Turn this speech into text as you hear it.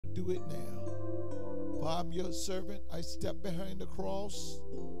do it now. For I'm your servant. I step behind the cross,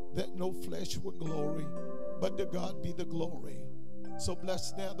 that no flesh would glory, but to God be the glory. So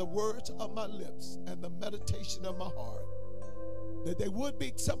bless now the words of my lips and the meditation of my heart, that they would be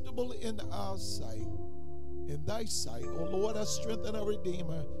acceptable in our sight, in thy sight, O Lord, our strength and our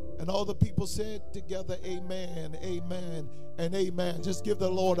Redeemer. And all the people said together, amen, amen, and amen. Just give the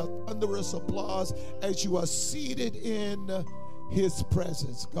Lord a thunderous applause as you are seated in his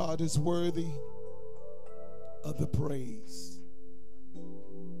presence. God is worthy of the praise.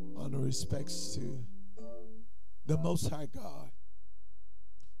 Honor, respects to the Most High God,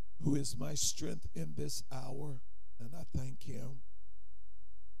 who is my strength in this hour, and I thank him.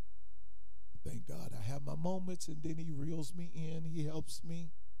 Thank God I have my moments, and then he reels me in. He helps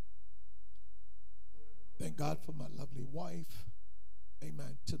me. Thank God for my lovely wife.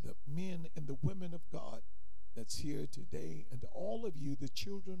 Amen. To the men and the women of God that's here today, and to all of you, the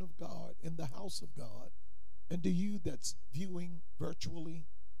children of God in the house of God, and to you that's viewing virtually,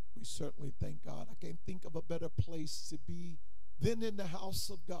 we certainly thank God. I can't think of a better place to be than in the house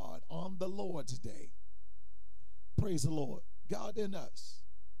of God on the Lord's day. Praise the Lord. God in us.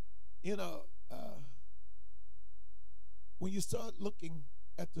 You know, when you start looking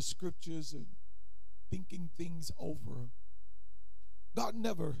at the scriptures and thinking things over, God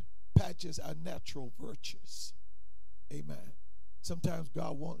never patches our natural virtues. Amen. Sometimes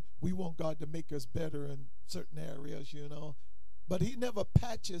we want God to make us better in certain areas, you know, but he never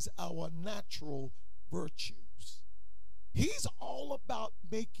patches our natural virtues. He's all about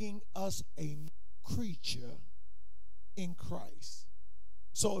making us a creature in Christ.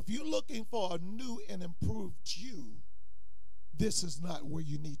 So if you're looking for a new and improved you, this is not where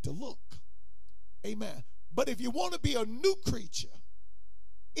you need to look. Amen. But if you want to be a new creature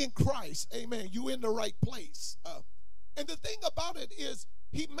in Christ, amen, you're in the right place. And the thing about it is,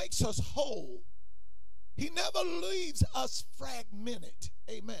 he makes us whole. He never leaves us fragmented.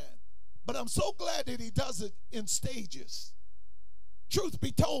 Amen. But I'm so glad that he does it in stages. Truth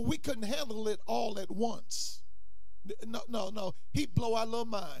be told, we couldn't handle it all at once. No. He'd blow our little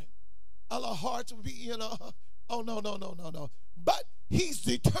mind. Our little hearts would be, you know, oh, no. But he's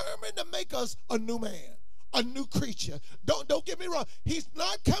determined to make us a new man, a new creature. Don't get me wrong. He's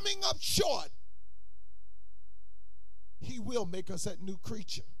not coming up short. He will make us that new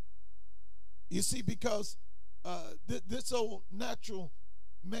creature. You see, because this old natural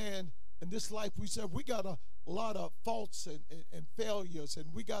man in this life we serve, we got a lot of faults and failures,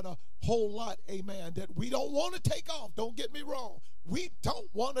 and we got a whole lot, amen, that we don't want to take off. Don't get me wrong. We don't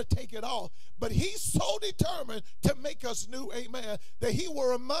want to take it off. But he's so determined to make us new, amen, that he will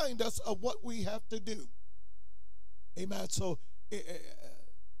remind us of what we have to do. Amen. So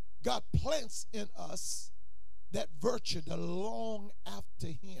God plants in us that virtue to long after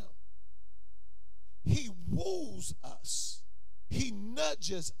him. He woos us. He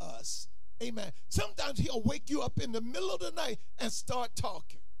nudges us. Amen. Sometimes he'll wake you up in the middle of the night and start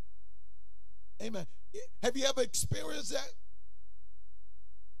talking. Amen. Have you ever experienced that?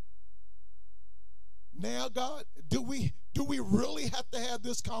 Now, God, do we really have to have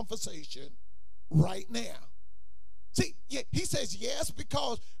this conversation right now? See, he says yes,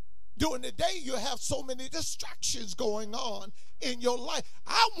 because during the day you have so many distractions going on in your life.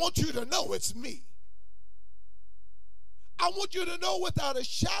 I want you to know it's me. I want you to know without a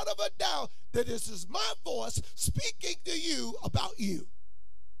shadow of a doubt that this is my voice speaking to you about you.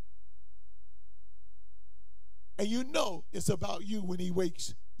 And you know it's about you when he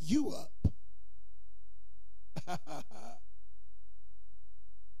wakes you up.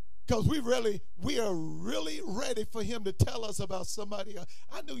 Because we are really ready for him to tell us about somebody else.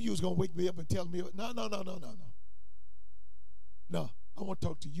 I knew you was going to wake me up and tell me, no. No, I want to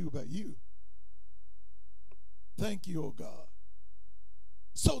talk to you about you. Thank you, oh God.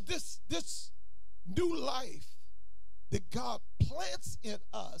 So this new life that God plants in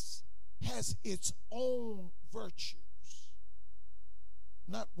us has its own virtues,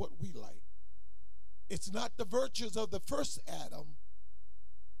 not what we like. It's not the virtues of the first Adam,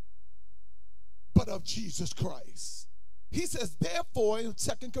 but of Jesus Christ. He says, therefore, in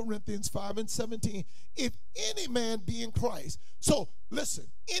 2 Corinthians 5:17, if any man be in Christ. So listen,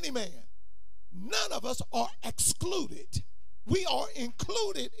 any man. None of us are excluded. We are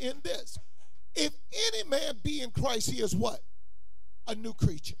included in this. If any man be in Christ, he is what? A new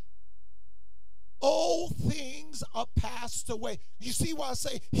creature. Old things are passed away. You see why I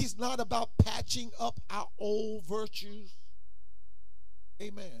say he's not about patching up our old virtues?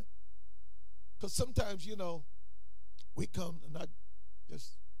 Amen. Because sometimes, you know, we come, and I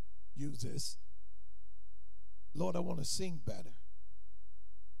just use this. Lord, I want to sing better.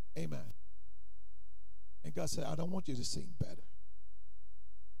 Amen. And God said, I don't want you to sing better.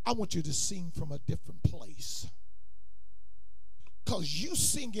 I want you to sing from a different place. Because you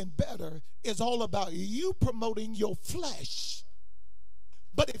singing better is all about you promoting your flesh.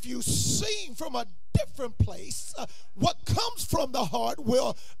 But if you sing from a different place, what comes from the heart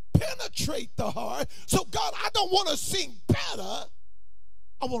will penetrate the heart. So God, I don't want to sing better.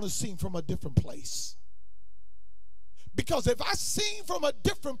 I want to sing from a different place. Because if I sing from a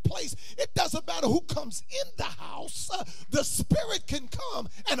different place, it doesn't matter who comes in the house. The Spirit can come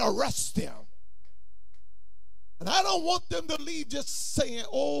and arrest them. And I don't want them to leave just saying,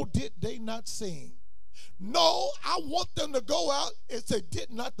 oh, did they not sing? No, I want them to go out and say,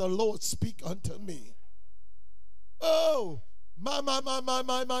 did not the Lord speak unto me? Oh, my.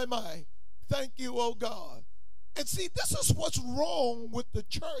 Thank you, oh God. And see, this is what's wrong with the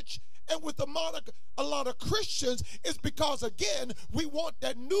church and with a lot of Christians, is because, again, we want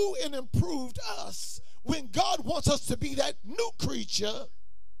that new and improved us when God wants us to be that new creature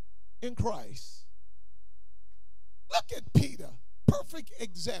in Christ. Look at Peter, perfect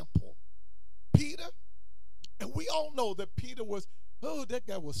example. Peter, and we all know that Peter was, oh, that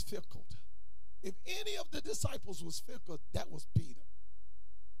guy was fickle. If any of the disciples was fickle, that was Peter.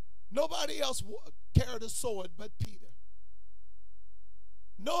 Nobody else carried a sword but Peter.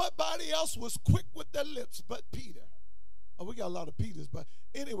 Nobody else was quick with their lips but Peter. Oh, we got a lot of Peters, but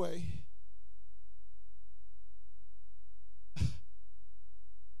anyway.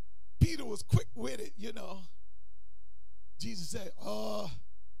 Peter was quick with it, you know. Jesus said,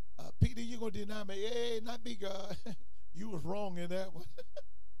 Peter, you're going to deny me. Hey, not me, God. You was wrong in that one.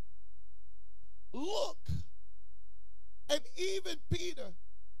 Look. And even Peter.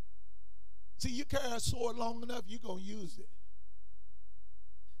 See, you carry a sword long enough, you're going to use it.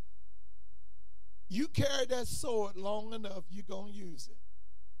 You carry that sword long enough, you're going to use it.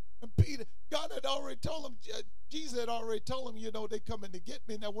 And Peter, God had already told him, Jesus had already told him, you know, they coming to get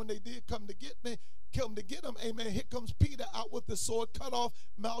me. Now, when they did come to get me, come to get him, amen, here comes Peter out with the sword, cut off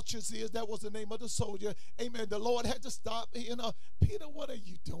Malchus' ears. That was the name of the soldier. Amen. The Lord had to stop, you know. Peter, what are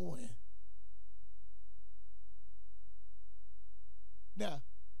you doing? Now,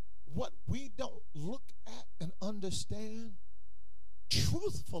 what we don't look at and understand,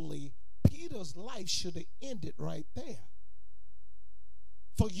 truthfully, Peter's life should have ended right there.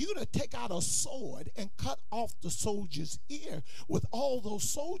 For you to take out a sword and cut off the soldier's ear with all those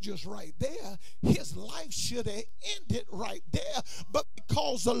soldiers right there, his life should have ended right there. But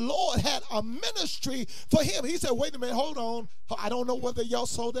because the Lord had a ministry for him, he said, wait a minute, hold on. I don't know whether y'all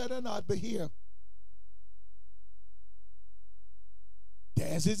saw that or not, but here.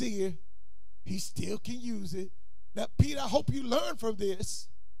 There's his ear. He still can use it. Now, Peter, I hope you learn from this.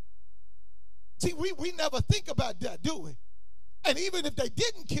 See, we never think about that, do we? And even if they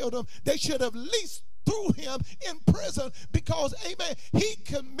didn't kill him, they should have at least threw him in prison because, amen, he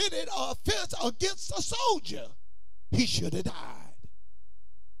committed an offense against a soldier. He should have died.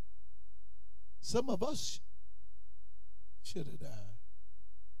 Some of us should have died.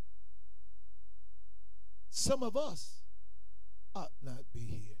 Some of us ought not be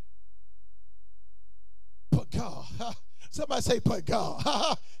here. But God. Somebody say, but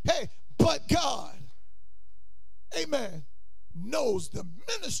God. Hey, but God. Amen. Knows the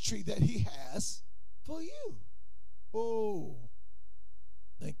ministry that he has for you. Oh,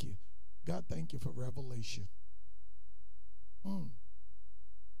 thank you. God, thank you for revelation. And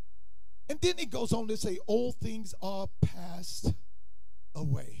then he goes on to say, all things are passed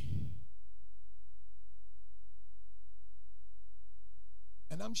away.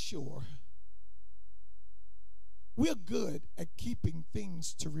 And I'm sure we're good at keeping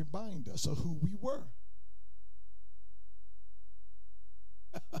things to remind us of who we were.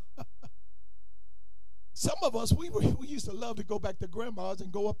 Some of us, we used to love to go back to grandma's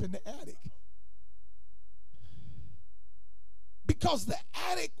and go up in the attic. Because the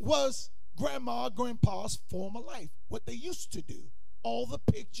attic was grandma, grandpa's former life, what they used to do. All the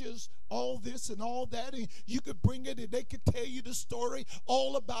pictures, all this and all that, and you could bring it and they could tell you the story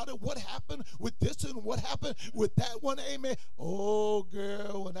all about it, what happened with this and what happened with that one, amen. Oh,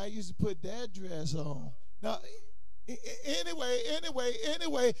 girl, when I used to put that dress on. Now,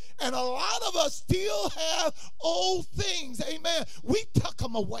 Anyway, and a lot of us still have old things, amen. We tuck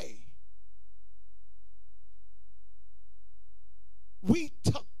them away. We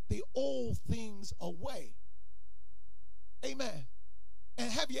tuck the old things away. Amen.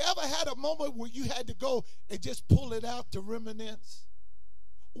 And have you ever had a moment where you had to go and just pull it out to reminisce?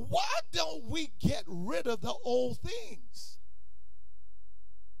 Why don't we get rid of the old things?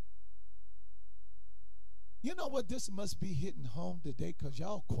 You know what? This must be hitting home today because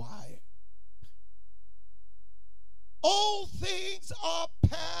y'all quiet. Old things are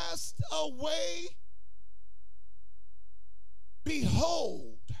passed away.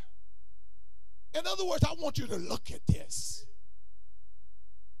 Behold. In other words, I want you to look at this.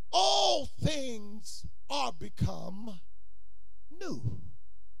 All things are become new.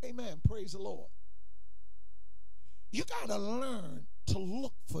 Amen. Praise the Lord. You got to learn to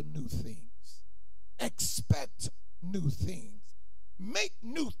look for new things. Expect new things. Make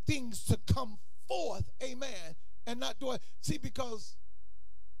new things to come forth. Amen. And not do it. See, because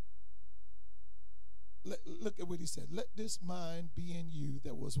look at what he said. Let this mind be in you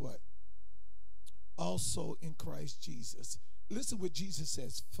that was what? Also in Christ Jesus. Listen what Jesus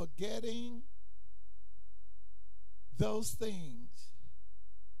says. Forgetting those things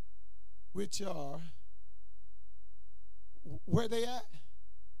which are, where they at?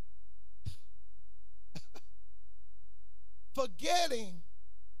 Forgetting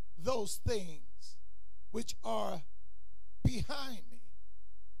those things which are behind me.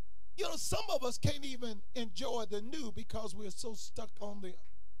 You know, some of us can't even enjoy the new because we're so stuck on the.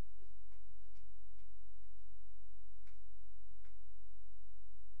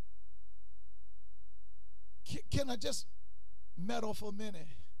 Can I just meddle for a minute?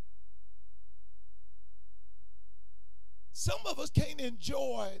 Some of us can't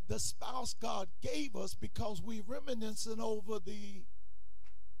enjoy the spouse God gave us because we're reminiscing over the.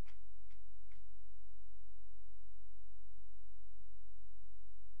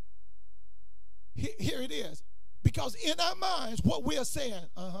 Here it is. Because in our minds, what we are saying,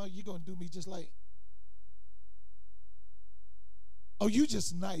 you're going to do me just like. Oh, you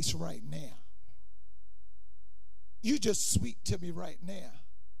just nice right now. You just sweet to me right now.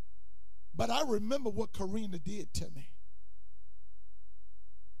 But I remember what Karina did to me.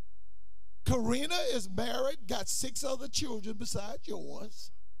 Karina is married, got 6 other children besides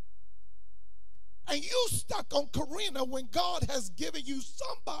yours. And you stuck on Karina when God has given you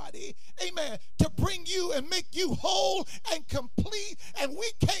somebody, amen, to bring you and make you whole and complete. And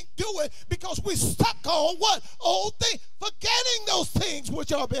we can't do it because we stuck on what? Old things. Forgetting those things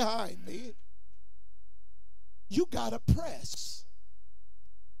which are behind me. You got to press.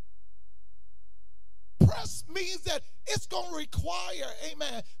 Press means that it's going to require,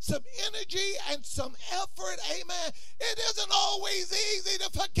 amen, some energy and some effort, amen. It isn't always easy to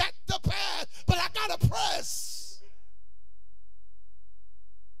forget the past, but I got to press.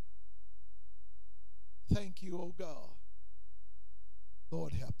 Thank you, oh God.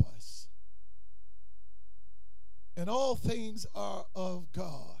 Lord, help us. And all things are of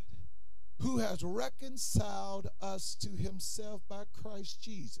God, who has reconciled us to himself by Christ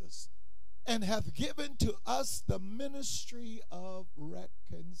Jesus, and hath given to us the ministry of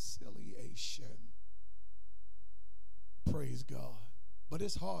reconciliation. Praise God. But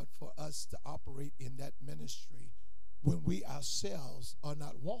it's hard for us to operate in that ministry when we ourselves are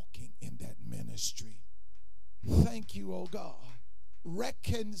not walking in that ministry. Thank you, oh God.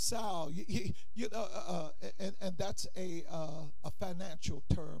 Reconcile, and that's a financial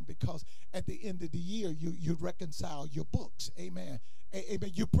term, because at the end of the year you reconcile your books. Amen.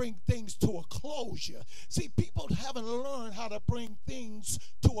 Amen. You bring things to a closure. See, people haven't learned how to bring things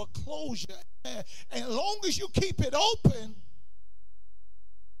to a closure. And as long as you keep it open,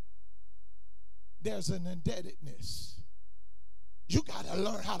 there's an indebtedness. You got to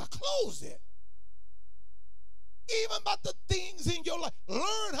learn how to close it. Even about the things in your life,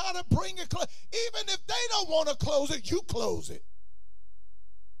 learn how to bring it close. Even if they don't want to close it, you close it.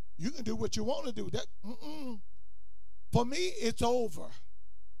 You can do what you want to do. For me, it's over.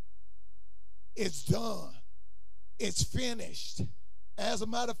 It's done. It's finished. As a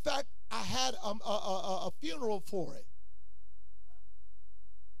matter of fact, I had a funeral for it.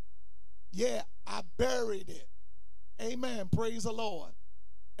 Yeah, I buried it. Amen. Praise the Lord.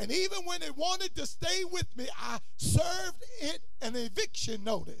 And even when it wanted to stay with me, I served it an eviction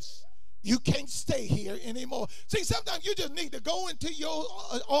notice. You can't stay here anymore. See, sometimes you just need to go into your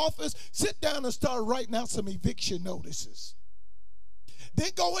office, sit down and start writing out some eviction notices.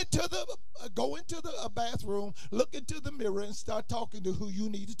 Then go into the bathroom, look into the mirror, and start talking to who you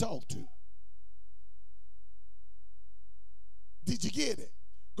need to talk to. Did you get it?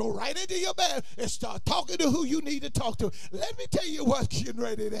 Go right into your bed and start talking to who you need to talk to. Let me tell you what's getting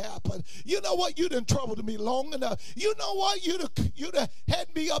ready to happen. You know what? You done troubled me long enough. You know what? You done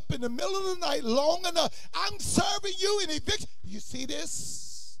had me up in the middle of the night long enough. I'm serving you an eviction. You see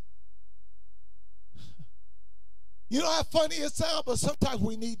this? You know how funny it sounds, but sometimes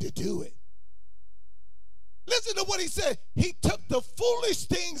we need to do it. Listen to what he said. He took the foolish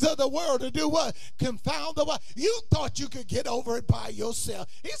things of the world to do what? Confound the wise. You thought you could get over it by yourself.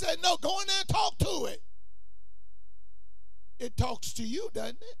 He said, no, go in there and talk to it. It talks to you,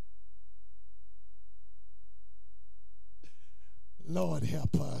 doesn't it? Lord,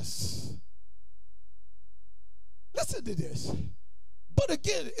 help us. Listen to this. But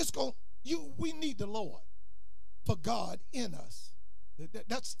again, we need the Lord for God in us.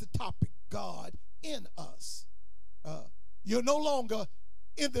 That's the topic, God in us. You're no longer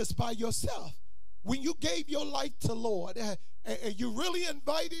in this by yourself. When you gave your life to Lord and you really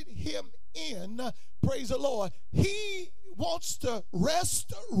invited him in, praise the Lord, he wants to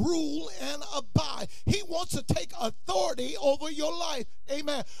rest, rule, and abide. He wants to take authority over your life.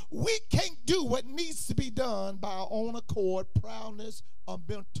 Amen. We can't do what needs to be done by our own accord, proudness, or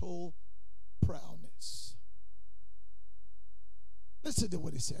mental proudness. Listen to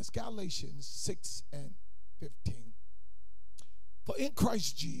what it says. Galatians 6 and 15. For in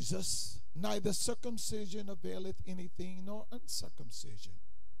Christ Jesus, neither circumcision availeth anything nor uncircumcision,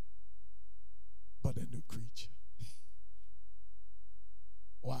 but a new creature.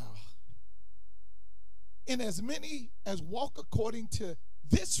 Wow. And as many as walk according to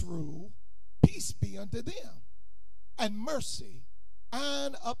this rule, peace be unto them, and mercy,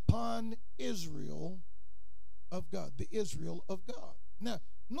 and upon Israel of God, the Israel of God. Now,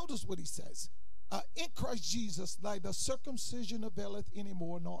 notice what he says. In Christ Jesus, neither circumcision availeth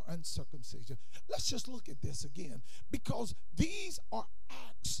anymore nor uncircumcision. Let's just look at this again, because these are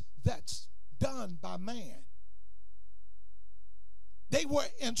acts that's done by man. They were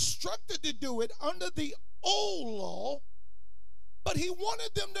instructed to do it under the old law, but he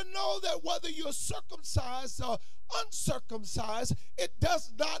wanted them to know that whether you're circumcised or uncircumcised, it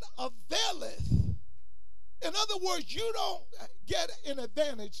does not availeth. In other words, you don't get an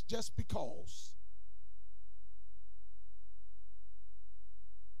advantage just because.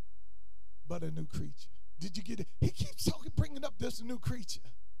 But a new creature. Did you get it? He keeps talking, bringing up this new creature.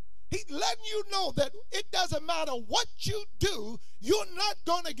 He's letting you know that it doesn't matter what you do, you're not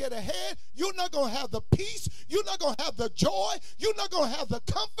going to get ahead. You're not going to have the peace. You're not going to have the joy. You're not going to have the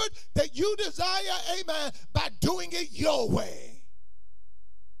comfort that you desire, amen, by doing it your way.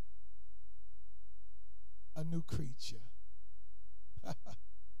 A new creature. I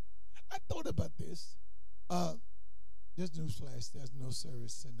thought about this. Just newsflash, there's no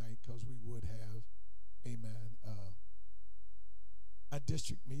service tonight because we would have, amen, a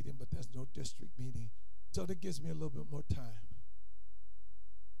district meeting, but there's no district meeting. So that gives me a little bit more time.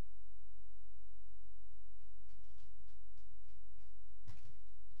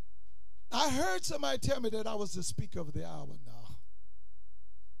 I heard somebody tell me that I was the speaker of the hour. No,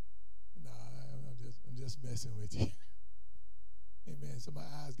 I'm just messing with you. Amen. So my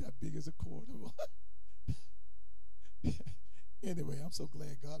eyes got big as a quarter. Anyway, I'm so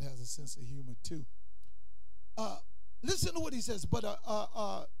glad God has a sense of humor too. Listen to what he says, but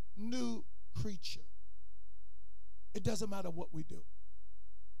a new creature. It doesn't matter what we do.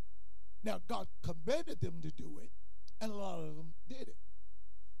 Now, God commanded them to do it, and a lot of them did it.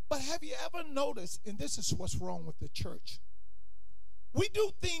 But have you ever noticed, and this is what's wrong with the church, we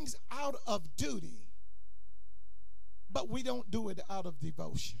do things out of duty, but we don't do it out of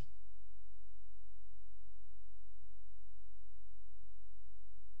devotion.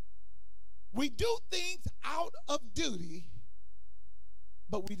 We do things out of duty,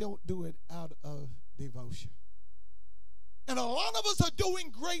 but we don't do it out of devotion. And a lot of us are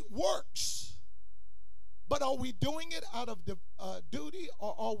doing great works, but are we doing it out of duty,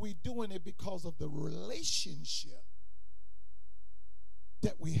 or are we doing it because of the relationship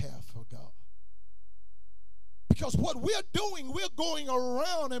that we have for God? Because what we're doing, we're going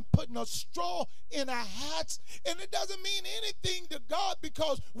around and putting a straw in our hats, and it doesn't mean anything to God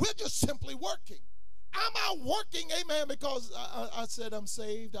because we're just simply working. Am I working, amen, because I said I'm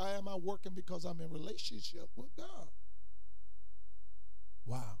saved? Am I working because I'm in relationship with God?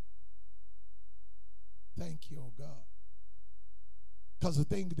 Wow. Thank you, oh God. Because the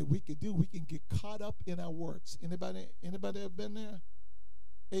thing that we can do, we can get caught up in our works. Anybody have been there?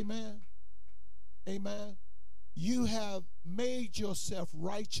 Amen. Amen. You have made yourself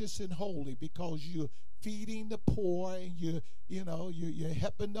righteous and holy because you're feeding the poor, and you're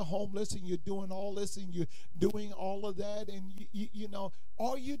helping the homeless, and you're doing all this, and you're doing all of that, and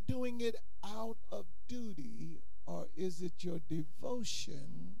are you doing it out of duty, or is it your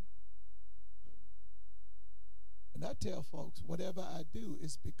devotion? And I tell folks, whatever I do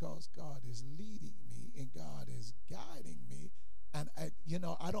is because God is leading me and God is guiding me. And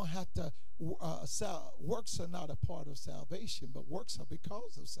I don't have to, works are not a part of salvation, but works are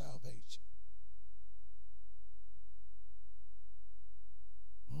because of salvation.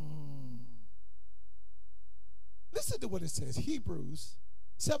 Listen to what it says. Hebrews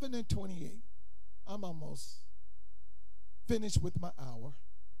 7:28. I'm almost finished with my hour.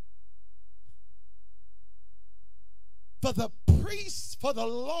 For the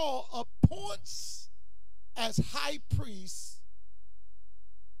law appoints as high priests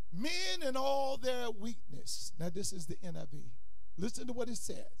men in all their weakness. Now this is the NIV. Listen to what it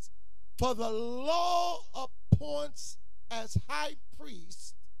says. For the law appoints as high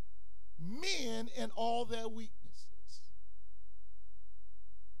priests men in all their weaknesses.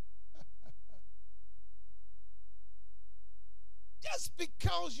 Just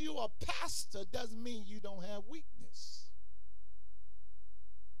because you're a pastor doesn't mean you don't have weakness.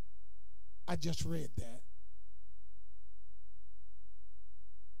 I just read that.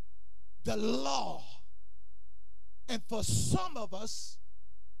 The law. And for some of us,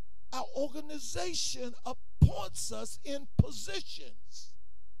 our organization appoints us in positions.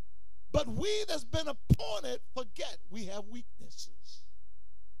 But we that's been appointed forget we have weaknesses.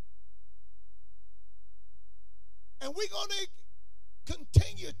 And we're going to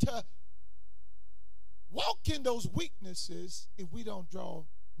continue to walk in those weaknesses if we don't draw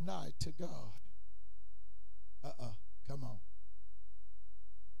nigh to God. Come on.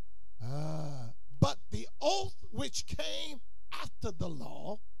 But the oath which came after the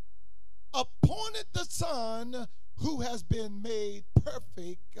law appointed the Son who has been made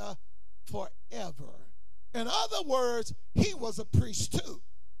perfect forever. In other words, he was a priest too.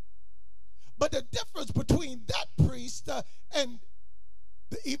 But the difference between that priest and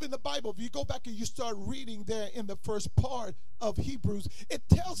even the Bible, if you go back and you start reading there in the first part of Hebrews, it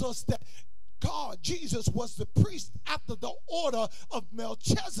tells us that God, Jesus, was the priest after the order of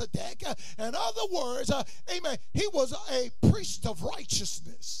Melchizedek. In other words, amen, he was a priest of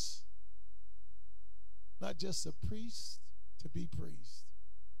righteousness. Not just a priest to be priest.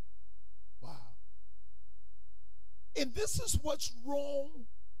 Wow. And this is what's wrong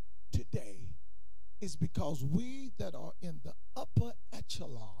today, is because we that are in the upper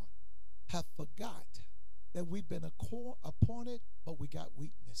echelon have forgot that we've been appointed, but we got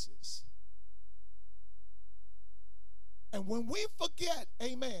weaknesses. And when we forget,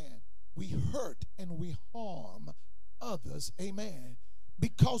 amen, we hurt and we harm others, amen,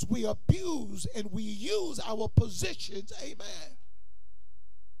 because we abuse and we use our positions, amen.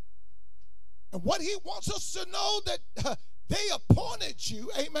 And what he wants us to know that they appointed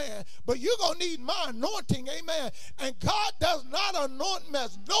you, amen, but you're going to need my anointing, amen. And God does not anoint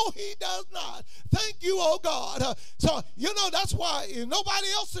mess. No, he does not. Thank you, oh God. So, you know, that's why if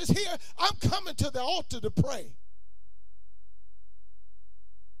nobody else is here, I'm coming to the altar to pray.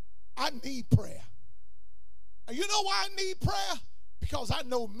 I need prayer. And you know why I need prayer? Because I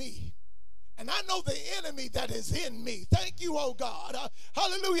know me. And I know the enemy that is in me. Thank you, oh God.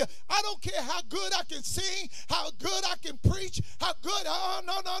 Hallelujah. I don't care how good I can sing, how good I can preach, how good. No.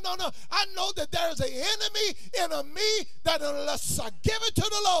 I know that there's an enemy in me that unless I give it to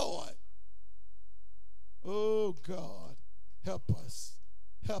the Lord. Oh God, help us.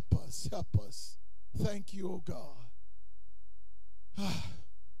 Help us. Help us. Thank you, oh God.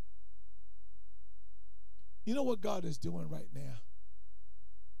 You know what God is doing right now?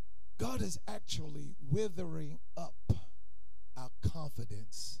 God is actually withering up our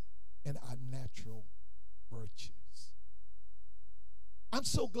confidence and our natural virtues. I'm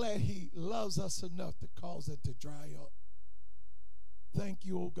so glad he loves us enough to cause it to dry up. Thank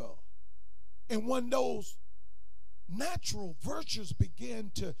you, oh God. And when those natural virtues begin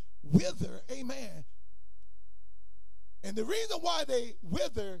to wither, amen. And the reason why they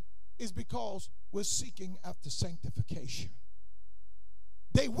wither is because we're seeking after sanctification.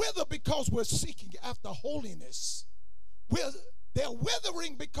 They wither because we're seeking after holiness. They're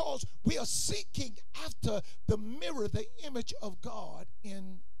withering because we are seeking after the mirror, the image of God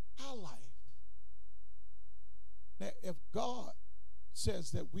in our life. Now, if God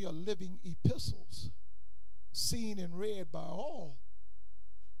says that we are living epistles, seen and read by all,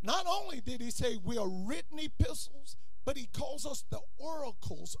 not only did he say we are written epistles, but he calls us the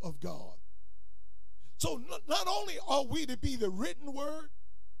oracles of God. So not only are we to be the written word,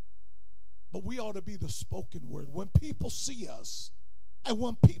 but we ought to be the spoken word. When people see us and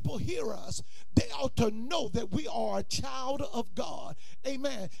when people hear us, they ought to know that we are a child of God.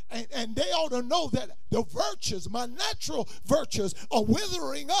 Amen. And they ought to know that the virtues, my natural virtues, are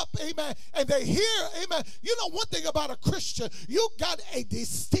withering up. Amen. And they hear, amen. You know one thing about a Christian, you got a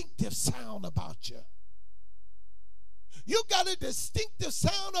distinctive sound about you. You got a distinctive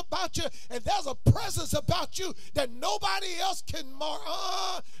sound about you, and there's a presence about you that nobody else can mark.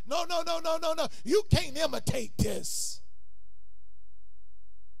 No. You can't imitate this.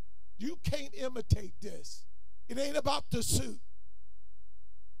 You can't imitate this. It ain't about the suit.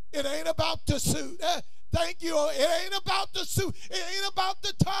 It ain't about the suit. Thank you. It ain't about the suit. It ain't about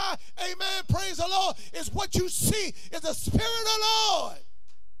the tie. Amen. Praise the Lord. It's what you see. It's the Spirit of the Lord.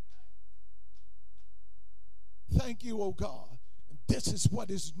 Thank you, oh God. This is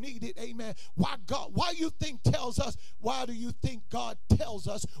what is needed. Amen. Why you think tells us, why do you think God tells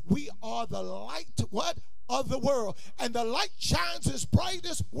us we are the light, what? Of the world. And the light shines its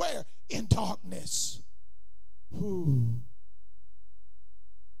brightest where? In darkness. Ooh.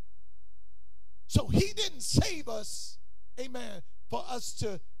 So he didn't save us, amen, for us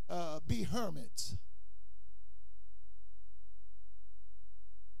to be hermits.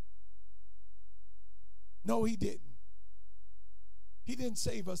 No, he didn't. He didn't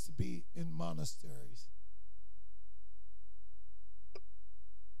save us to be in monasteries.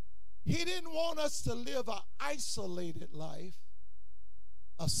 He didn't want us to live an isolated life,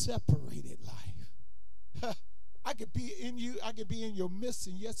 a separated life. I could be in you, I could be in your midst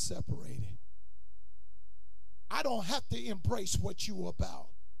and yet separated. I don't have to embrace what you're about.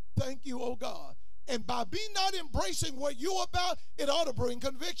 Thank you, oh God. And by me not embracing what you're about, it ought to bring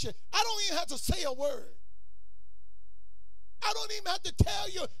conviction. I don't even have to say a word. I don't even have to tell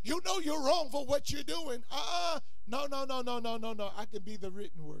you, you know you're wrong for what you're doing. No. I can be the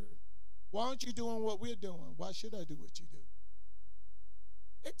written word. Why aren't you doing what we're doing? Why should I do what you do?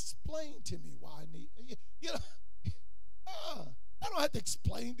 Explain to me why I need, I don't have to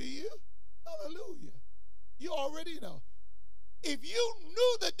explain to you. Hallelujah. You already know. If you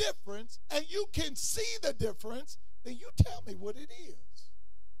knew the difference and you can see the difference, then you tell me what it is.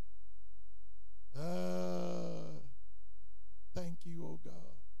 Thank you, oh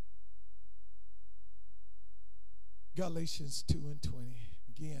God. Galatians 2:20.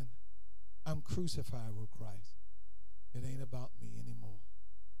 Again, I'm crucified with Christ. It ain't about me anymore.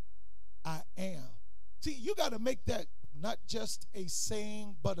 I am. See, you got to make that not just a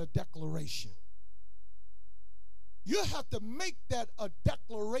saying, but a declaration. You have to make that a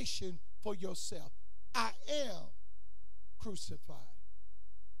declaration for yourself. I am crucified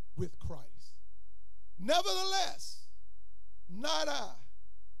with Christ. Nevertheless, not I,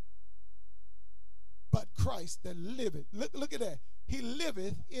 but Christ that liveth. Look at that. He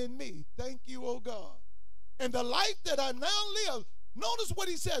liveth in me. Thank you, oh God. And the life that I now live, notice what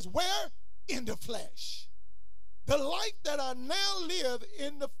he says. Where? In the flesh. The life that I now live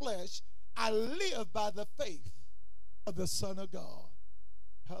in the flesh, I live by the faith of the Son of God.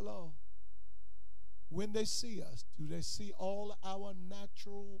 Hello. When they see us, do they see all our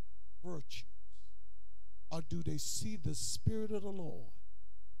natural virtues? Or do they see the Spirit of the Lord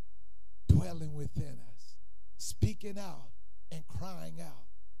dwelling within us, speaking out and crying out?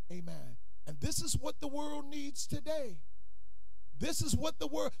 Amen. And this is what the world needs today. This is what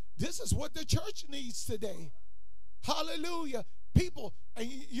the church needs today. Hallelujah. People, and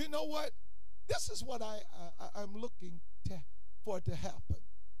you know what? This is what I'm looking for it to happen.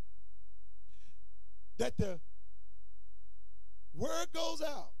 That the word goes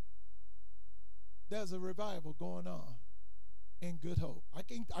out. There's a revival going on in Good Hope. I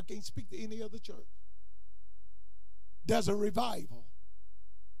can't speak to any other church. There's a revival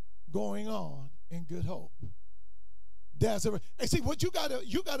going on in Good Hope. And see, what you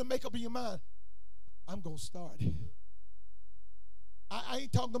gotta make up in your mind. I'm gonna start. I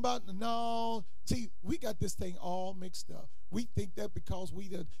ain't talking about, no. See, we got this thing all mixed up. We think that because we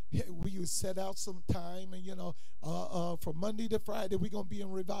set out some time and, from Monday to Friday, we're going to be in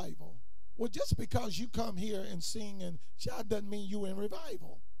revival. Well, just because you come here and sing and shout doesn't mean you in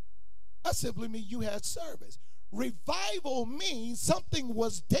revival. That simply means you had service. Revival means something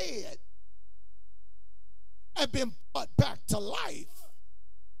was dead and been brought back to life.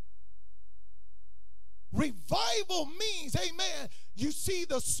 Revival means, amen, you see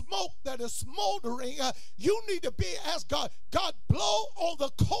the smoke that is smoldering. You need to ask God, blow on the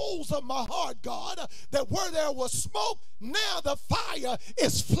coals of my heart, God, that where there was smoke, now the fire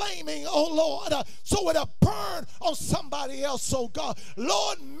is flaming, oh Lord, so it'll burn on somebody else, oh God.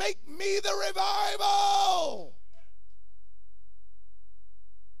 Lord, make me the revival.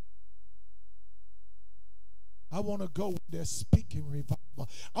 I want to go where they're speaking revival.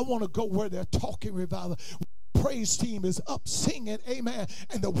 I want to go where they're talking revival. Praise team is up singing, amen,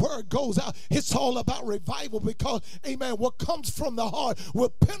 and the word goes out. It's all about revival because, amen, what comes from the heart will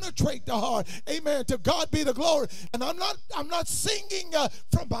penetrate the heart. Amen. To God be the glory. And I'm not singing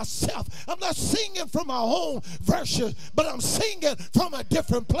from myself. I'm not singing from my own verses, but I'm singing from a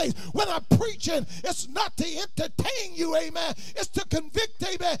different place. When I'm preaching, it's not to entertain you, amen. It's to convict,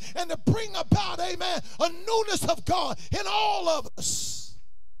 amen, and to bring about, amen, a newness of God in all of us.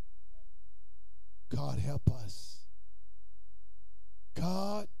 God help us.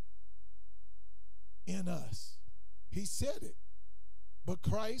 God in us. He said it. But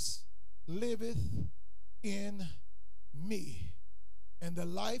Christ liveth in me. And the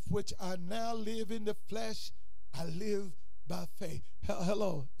life which I now live in the flesh, I live by faith.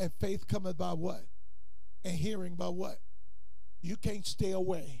 Hello. And faith cometh by what? And hearing by what? You can't stay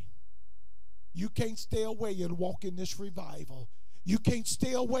away. You can't stay away and walk in this revival. You can't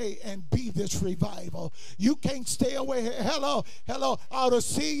stay away and be this revival. You can't stay away. Hello. I ought to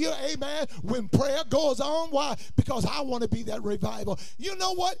see you, amen, when prayer goes on. Why? Because I want to be that revival. You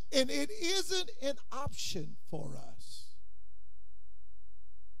know what? And it isn't an option for us.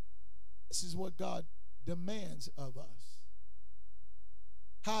 This is what God demands of us.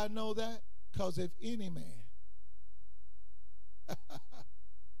 How I know that? Because if any man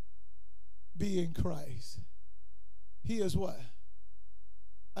be in Christ, he is what?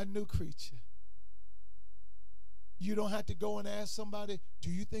 A new creature. You don't have to go and ask somebody, do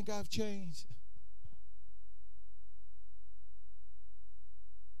you think I've changed?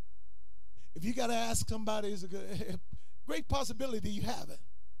 If you got to ask somebody, it's a great possibility you haven't.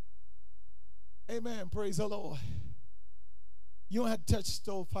 Amen. Praise the Lord. You don't have to touch the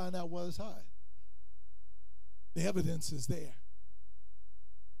stove, find out what is hot. The evidence is there.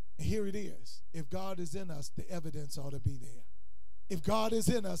 And here it is. If God is in us, the evidence ought to be there. If God is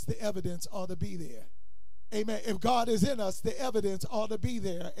in us, the evidence ought to be there. Amen. If God is in us, the evidence ought to be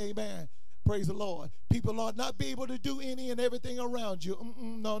there. Amen. Praise the Lord. People ought not be able to do any and everything around you.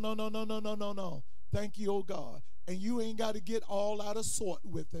 No. Thank you, oh God. And you ain't got to get all out of sort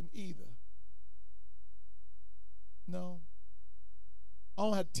with them either. No. I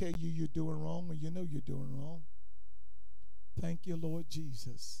don't have to tell you you're doing wrong when you know you're doing wrong. Thank you, Lord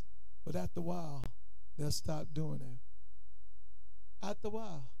Jesus. But after a while, they'll stop doing it. After a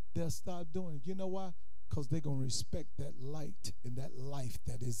while, they'll stop doing it. You know why? Because they're going to respect that light and that life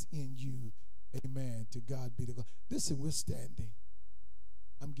that is in you. Amen. To God be the glory. Listen, we're standing.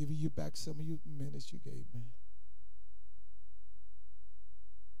 I'm giving you back some of your minutes you gave me.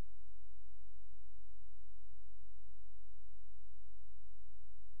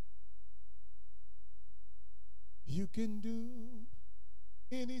 You can do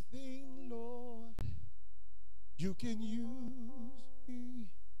anything, Lord. You can use me.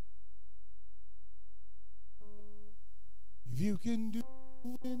 If you can do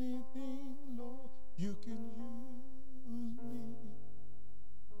anything, Lord, you can use me.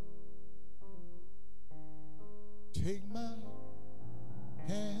 Take my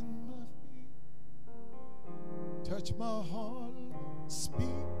hand, my feet, touch my heart, speak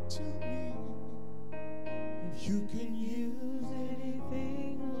to me. If you can use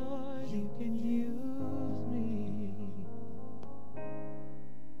anything, Lord, you can use me.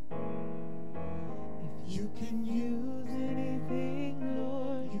 If you can use anything,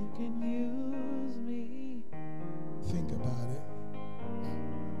 Lord, you can use me. Think about it.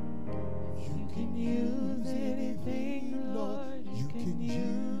 If you can use anything, Lord, you can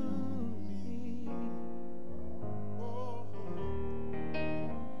use me.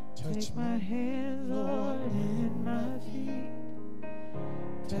 Touch my hands, Lord, and my feet.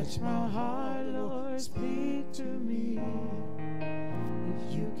 Touch my heart, Lord, speak to me.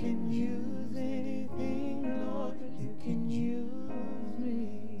 If you can use anything, Lord, you can use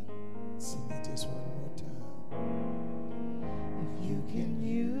me. Sing it just one more time. If you can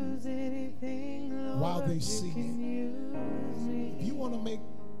use anything, Lord, while they sing it, if you want to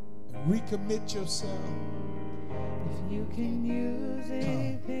recommit yourself, if you can use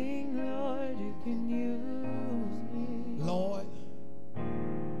anything, Lord, you can use me. Lord,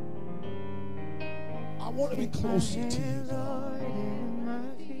 I want to be closer to you, God.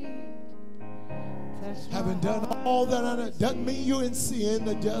 Having done all that I done, doesn't mean you're in sin,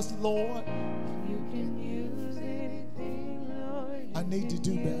 just Lord. You can use anything, Lord, I need to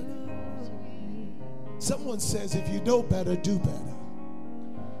do better. Someone says, if you know better, do better.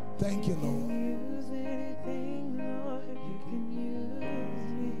 Thank you, Lord.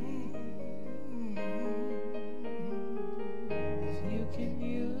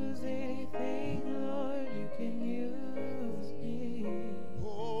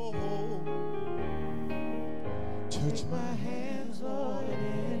 Touch my hands, Lord,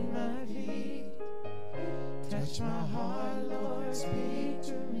 and my feet. Touch my heart, Lord, speak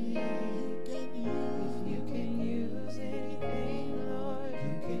to me. If you can use anything, Lord,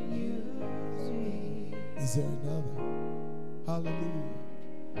 you can use me. Is there another? Hallelujah.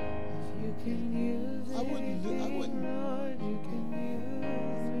 If you can use anything, Lord, you can use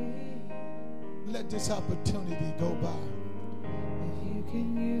me. Let this opportunity go by. If you can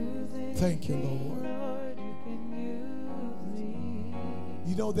use anything, thank you, Lord.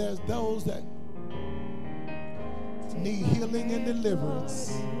 You know, there's those that need healing and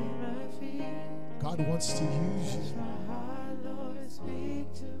deliverance. God wants to use you.